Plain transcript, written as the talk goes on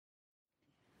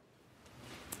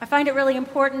I find it really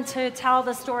important to tell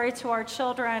the story to our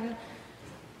children.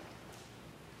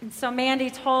 And so Mandy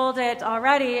told it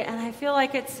already, and I feel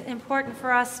like it's important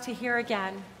for us to hear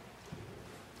again.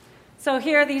 So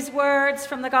hear these words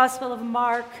from the Gospel of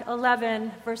Mark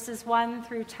 11, verses 1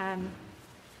 through 10.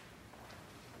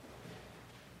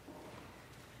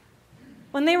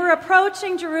 When they were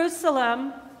approaching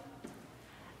Jerusalem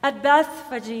at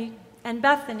Bethphage and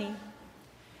Bethany,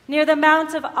 near the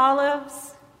Mount of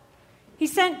Olives, he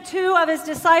sent 2 of his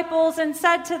disciples and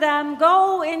said to them,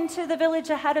 "Go into the village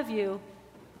ahead of you,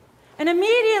 and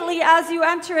immediately as you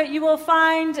enter it, you will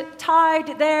find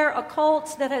tied there a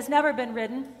colt that has never been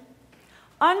ridden.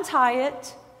 Untie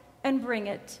it and bring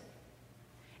it.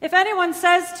 If anyone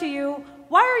says to you,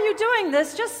 'Why are you doing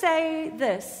this?' just say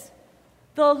this,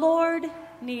 'The Lord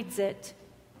needs it,'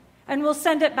 and we'll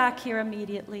send it back here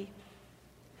immediately."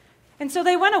 And so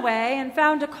they went away and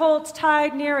found a colt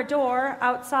tied near a door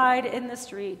outside in the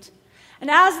street. And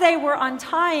as they were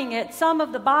untying it, some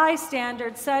of the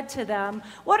bystanders said to them,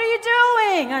 "What are you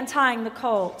doing untying the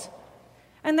colt?"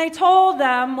 And they told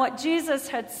them what Jesus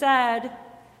had said,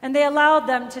 and they allowed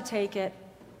them to take it.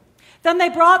 Then they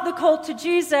brought the colt to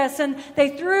Jesus, and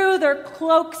they threw their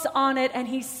cloaks on it, and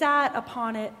he sat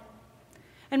upon it.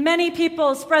 And many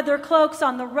people spread their cloaks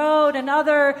on the road, and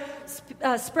others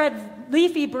spread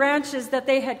leafy branches that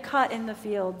they had cut in the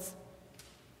fields.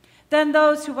 Then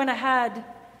those who went ahead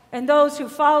and those who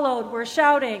followed were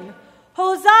shouting,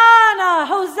 "Hosanna!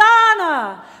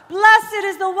 Hosanna! Blessed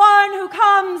is the one who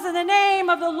comes in the name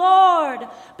of the Lord.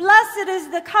 Blessed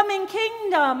is the coming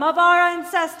kingdom of our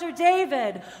ancestor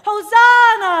David.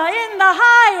 Hosanna in the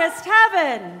highest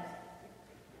heaven."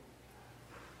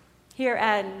 Here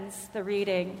ends the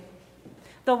reading.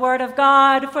 The word of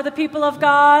God for the people of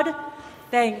God.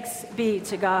 Thanks be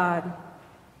to God.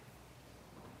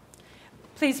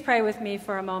 Please pray with me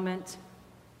for a moment.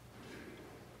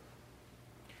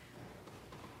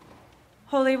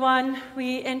 Holy One,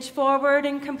 we inch forward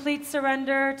in complete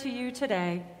surrender to you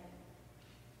today,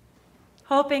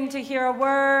 hoping to hear a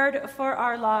word for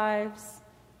our lives.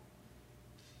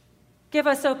 Give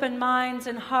us open minds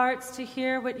and hearts to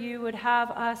hear what you would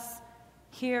have us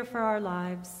hear for our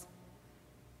lives.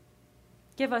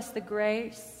 Give us the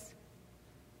grace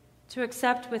to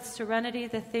accept with serenity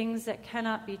the things that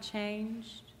cannot be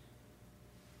changed,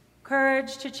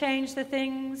 courage to change the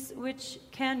things which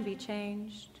can be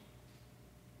changed,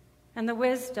 and the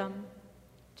wisdom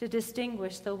to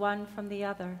distinguish the one from the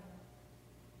other.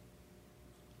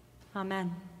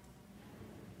 Amen.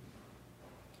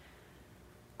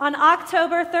 On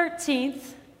October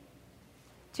 13th,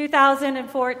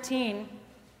 2014,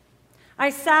 I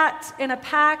sat in a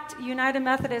packed United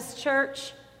Methodist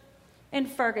church in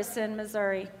Ferguson,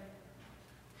 Missouri.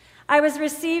 I was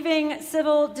receiving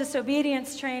civil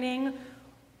disobedience training,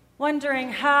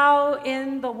 wondering how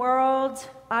in the world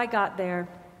I got there.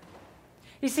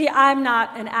 You see, I'm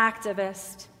not an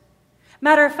activist.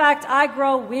 Matter of fact, I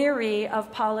grow weary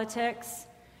of politics,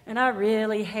 and I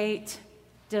really hate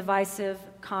divisive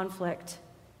conflict.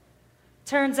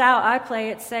 Turns out I play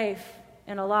it safe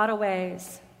in a lot of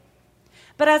ways.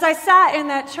 But as I sat in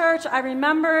that church, I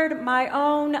remembered my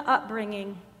own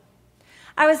upbringing.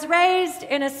 I was raised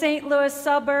in a St. Louis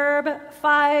suburb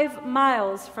 5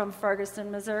 miles from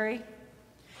Ferguson, Missouri.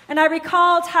 And I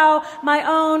recalled how my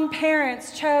own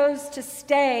parents chose to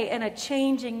stay in a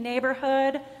changing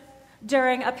neighborhood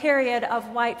during a period of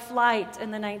white flight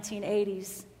in the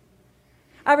 1980s.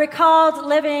 I recalled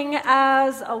living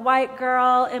as a white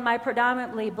girl in my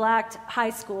predominantly black high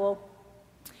school.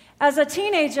 As a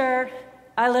teenager,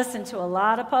 I listened to a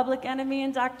lot of Public Enemy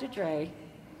and Dr. Dre.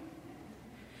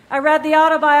 I read the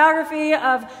autobiography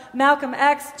of Malcolm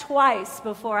X twice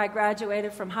before I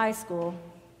graduated from high school.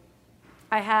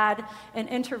 I had an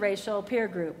interracial peer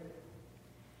group.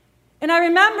 And I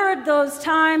remembered those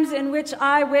times in which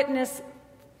I witnessed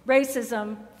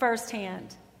racism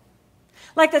firsthand.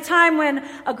 Like the time when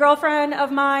a girlfriend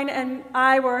of mine and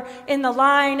I were in the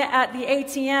line at the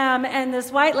ATM, and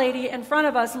this white lady in front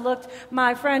of us looked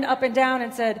my friend up and down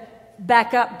and said,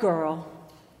 "Back up, girl."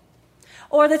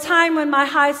 Or the time when my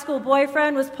high school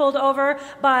boyfriend was pulled over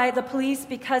by the police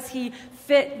because he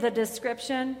fit the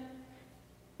description.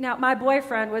 Now, my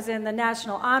boyfriend was in the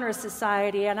National Honor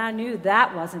Society, and I knew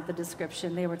that wasn't the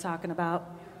description they were talking about.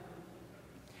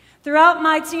 Throughout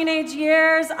my teenage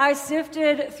years, I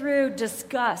sifted through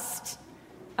disgust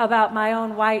about my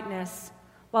own whiteness,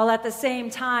 while at the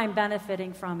same time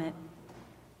benefiting from it.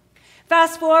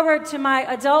 Fast forward to my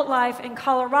adult life in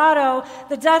Colorado,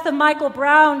 the death of Michael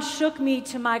Brown shook me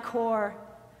to my core.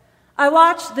 I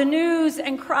watched the news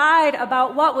and cried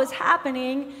about what was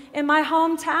happening in my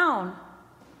hometown.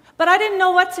 But I didn't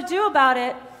know what to do about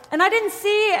it, and I didn't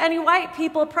see any white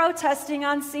people protesting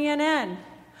on CNN.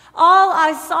 All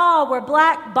I saw were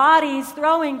black bodies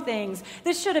throwing things.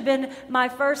 This should have been my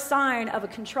first sign of a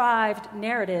contrived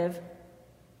narrative.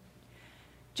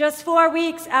 Just 4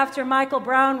 weeks after Michael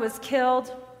Brown was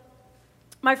killed,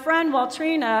 my friend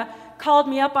Waltrina called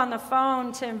me up on the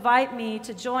phone to invite me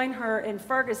to join her in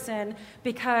Ferguson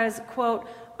because, quote,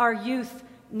 our youth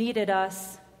needed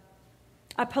us.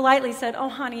 I politely said, oh,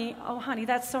 honey,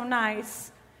 that's so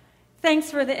nice.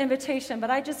 Thanks for the invitation, but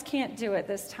I just can't do it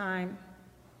this time.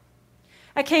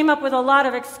 I came up with a lot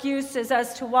of excuses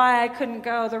as to why I couldn't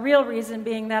go, the real reason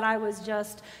being that I was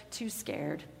just too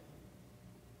scared.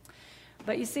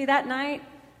 But you see, that night,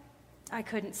 I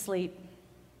couldn't sleep,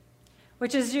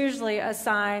 which is usually a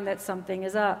sign that something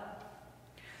is up.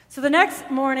 So the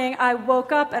next morning, I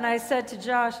woke up and I said to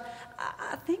Josh,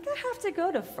 I think I have to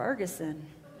go to Ferguson.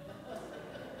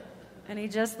 And he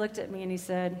just looked at me and he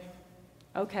said,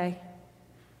 okay,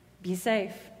 be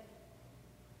safe.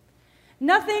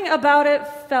 Nothing about it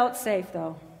felt safe,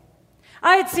 though.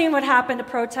 I had seen what happened to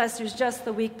protesters just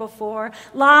the week before.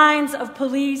 Lines of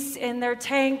police in their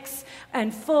tanks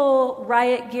and full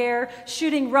riot gear,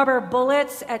 shooting rubber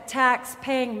bullets at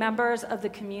tax-paying members of the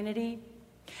community.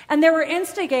 And there were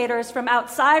instigators from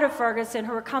outside of Ferguson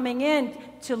who were coming in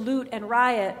to loot and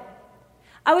riot.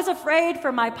 I was afraid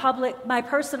for my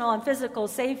personal and physical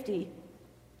safety.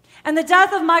 And the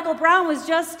death of Michael Brown was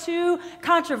just too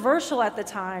controversial at the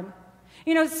time.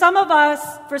 You know, for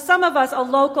some of us, a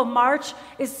local march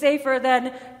is safer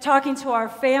than talking to our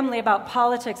family about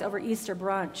politics over Easter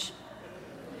brunch.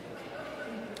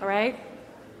 All right?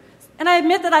 And I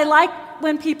admit that I like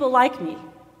when people like me.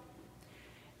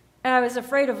 And I was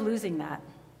afraid of losing that.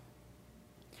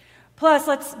 Plus,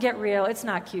 let's get real, it's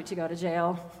not cute to go to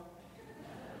jail.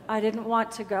 I didn't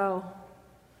want to go.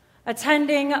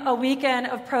 Attending a weekend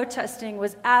of protesting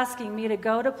was asking me to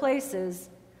go to places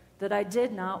that I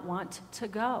did not want to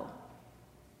go.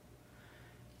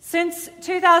 Since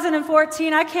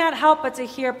 2014, I can't help but to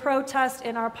hear protest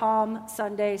in our Palm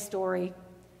Sunday story.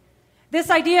 This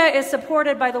idea is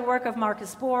supported by the work of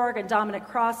Marcus Borg and Dominic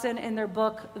Crossan in their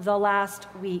book, The Last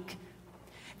Week.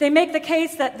 They make the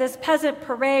case that this peasant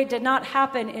parade did not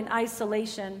happen in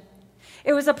isolation.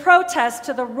 It was a protest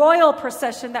to the royal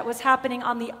procession that was happening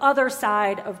on the other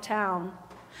side of town.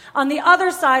 On the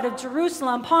other side of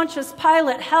Jerusalem, Pontius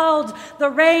Pilate held the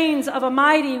reins of a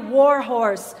mighty war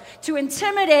horse to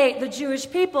intimidate the Jewish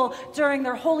people during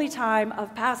their holy time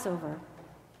of Passover.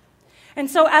 And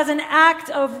so, as an act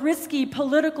of risky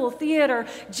political theater,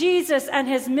 Jesus and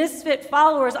his misfit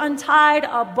followers untied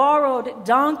a borrowed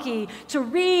donkey to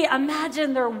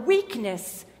reimagine their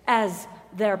weakness as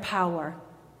their power.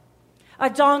 A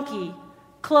donkey,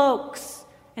 cloaks,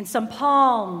 and some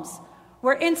palms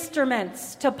were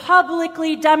instruments to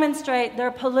publicly demonstrate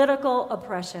their political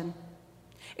oppression.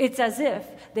 It's as if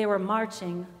they were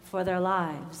marching for their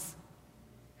lives.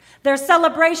 Their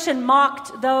celebration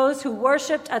mocked those who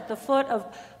worshiped at the foot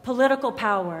of political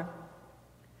power.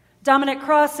 Dominic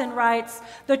Crossan writes,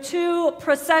 the two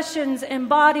processions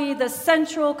embody the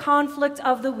central conflict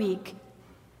of the week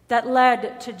that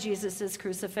led to Jesus'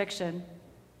 crucifixion.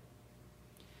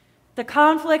 The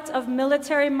conflict of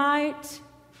military might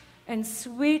and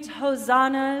sweet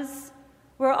hosannas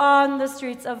were on the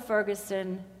streets of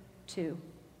Ferguson, too.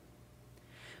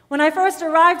 When I first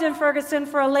arrived in Ferguson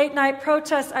for a late-night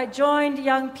protest, I joined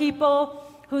young people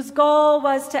whose goal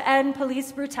was to end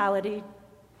police brutality.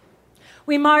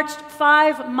 We marched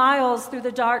 5 miles through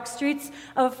the dark streets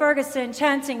of Ferguson,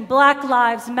 chanting, "Black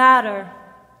Lives Matter."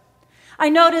 I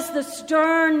noticed the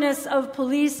sternness of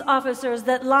police officers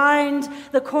that lined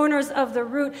the corners of the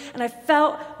route, and I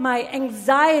felt my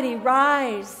anxiety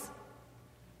rise.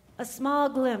 A small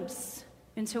glimpse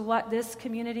into what this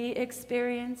community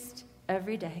experienced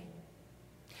every day.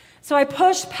 So I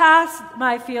pushed past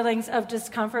my feelings of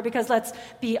discomfort because, let's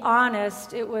be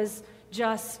honest, it was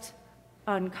just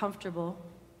uncomfortable.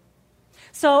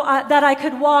 So that I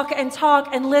could walk and talk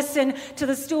and listen to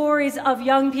the stories of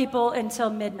young people until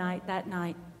midnight that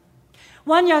night.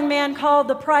 One young man called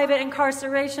the private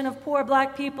incarceration of poor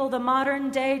black people the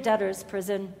modern-day debtor's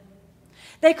prison.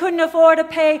 They couldn't afford to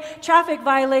pay traffic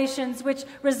violations, which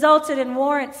resulted in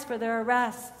warrants for their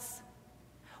arrests.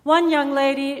 One young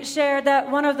lady shared that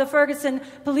one of the Ferguson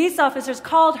police officers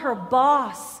called her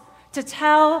boss to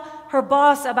tell her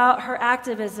boss about her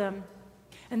activism.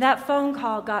 And that phone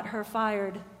call got her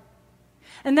fired.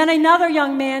 And then another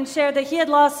young man shared that he had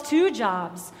lost 2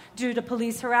 jobs due to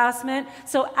police harassment,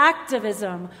 so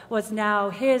activism was now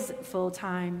his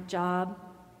full-time job.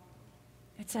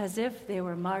 It's as if they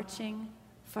were marching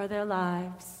for their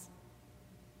lives.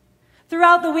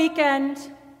 Throughout the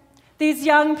weekend, these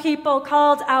young people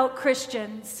called out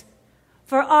Christians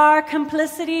for our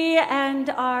complicity and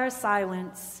our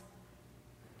silence.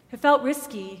 It felt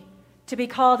risky to be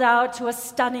called out to a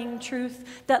stunning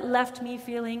truth that left me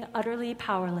feeling utterly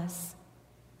powerless.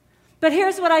 But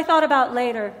here's what I thought about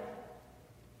later.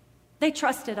 They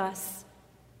trusted us.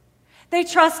 They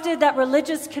trusted that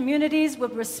religious communities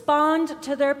would respond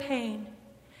to their pain,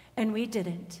 and we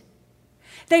didn't.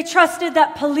 They trusted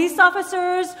that police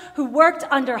officers who worked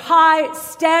under high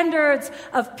standards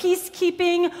of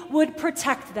peacekeeping would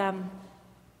protect them,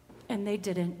 and they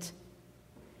didn't.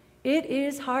 It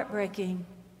is heartbreaking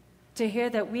to hear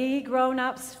that we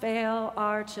grown-ups fail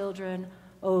our children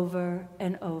over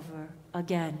and over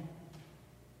again.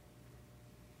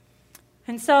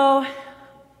 And so,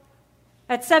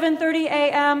 at 7:30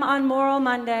 a.m. on Moral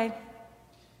Monday,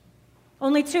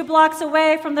 only 2 blocks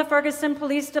away from the Ferguson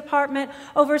Police Department,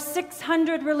 over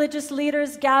 600 religious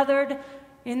leaders gathered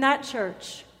in that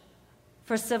church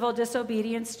for civil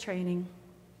disobedience training.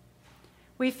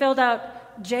 We filled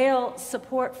out jail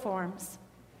support forms.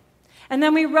 And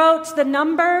then we wrote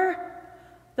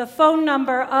the phone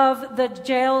number of the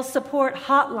jail support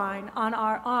hotline on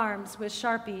our arms with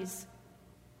Sharpies.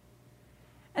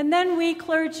 And then we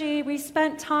clergy, we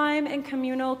spent time in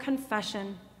communal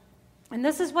confession. And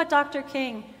this is what Dr.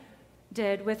 King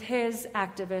did with his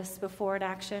activists before an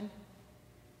action.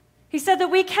 He said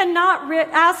that we cannot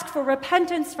ask for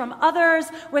repentance from others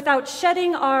without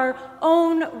shedding our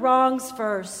own wrongs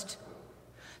first.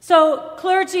 So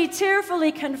clergy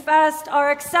tearfully confessed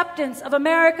our acceptance of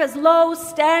America's low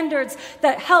standards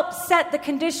that helped set the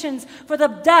conditions for the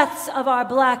deaths of our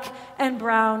black and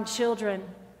brown children.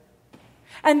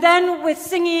 And then with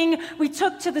singing, we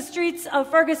took to the streets of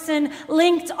Ferguson,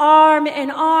 linked arm in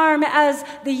arm as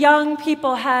the young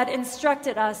people had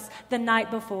instructed us the night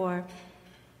before.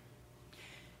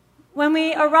 When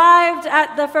we arrived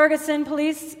at the Ferguson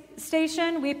police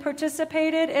station, we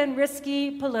participated in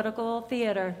risky political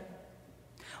theater.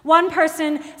 One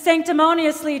person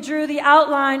sanctimoniously drew the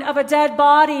outline of a dead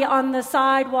body on the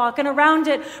sidewalk, and around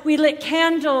it we lit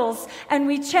candles, and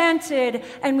we chanted,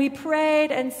 and we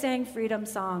prayed and sang freedom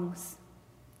songs.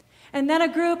 And then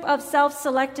a group of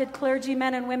self-selected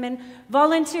clergymen and women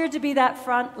volunteered to be that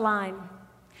front line.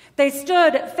 They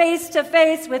stood face to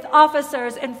face with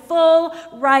officers in full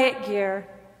riot gear.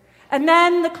 And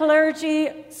then the clergy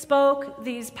spoke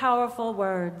these powerful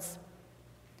words.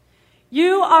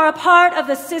 You are a part of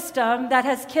the system that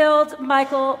has killed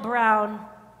Michael Brown.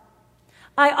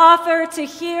 I offer to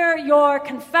hear your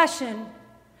confession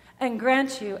and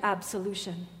grant you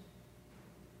absolution.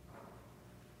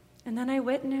 And then I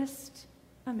witnessed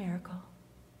a miracle.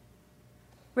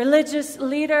 Religious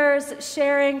leaders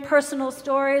sharing personal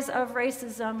stories of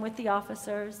racism with the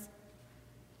officers.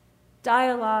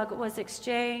 Dialogue was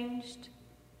exchanged.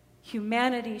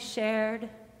 Humanity shared.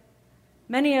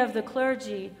 Many of the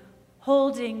clergy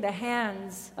holding the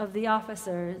hands of the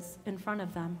officers in front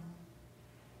of them.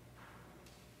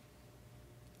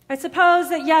 I suppose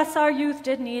that, yes, our youth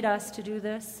did need us to do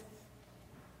this.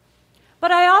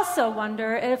 But I also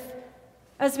wonder if,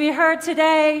 as we heard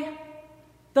today,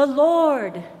 the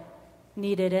Lord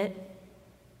needed it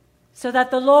so that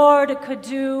the Lord could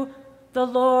do the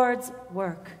Lord's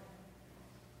work.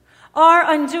 Our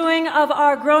undoing of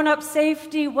our grown-up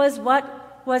safety was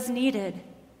what was needed.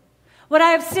 What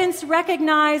I have since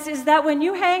recognized is that when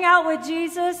you hang out with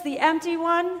Jesus, the empty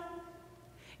one,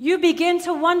 you begin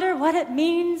to wonder what it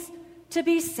means to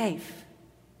be safe.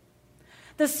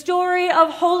 The story of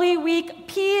Holy Week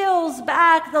peels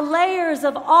back the layers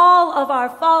of all of our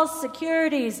false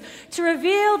securities to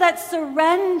reveal that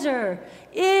surrender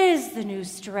is the new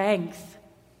strength.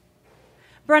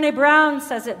 Brené Brown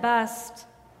says it best.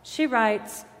 She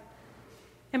writes,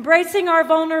 embracing our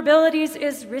vulnerabilities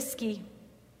is risky,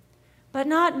 but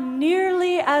not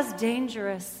nearly as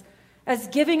dangerous as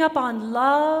giving up on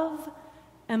love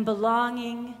and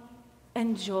belonging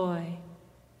and joy,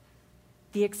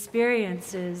 the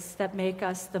experiences that make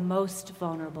us the most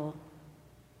vulnerable.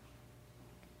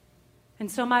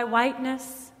 And so my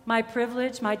whiteness, my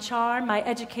privilege, my charm, my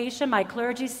education, my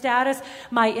clergy status,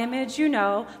 my image, you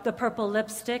know, the purple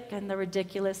lipstick and the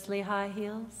ridiculously high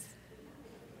heels,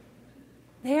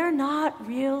 they are not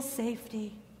real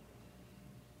safety.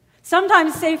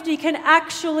 Sometimes safety can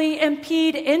actually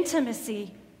impede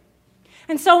intimacy.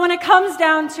 And so when it comes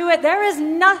down to it, there is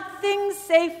nothing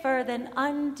safer than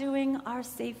undoing our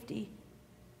safety.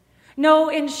 No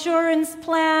insurance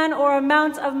plan or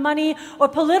amount of money or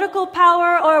political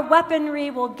power or weaponry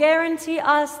will guarantee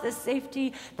us the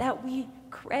safety that we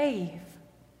crave.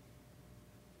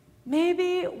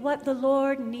 Maybe what the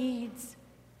Lord needs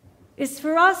is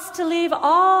for us to leave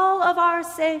all of our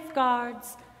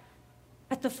safeguards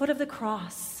at the foot of the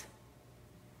cross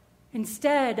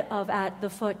instead of at the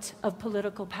foot of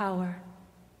political power.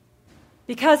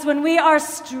 Because when we are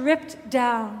stripped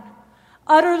down,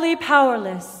 utterly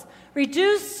powerless,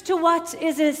 reduced to what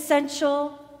is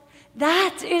essential,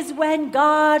 that is when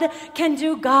God can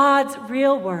do God's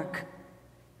real work,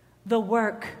 the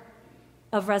work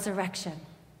of resurrection.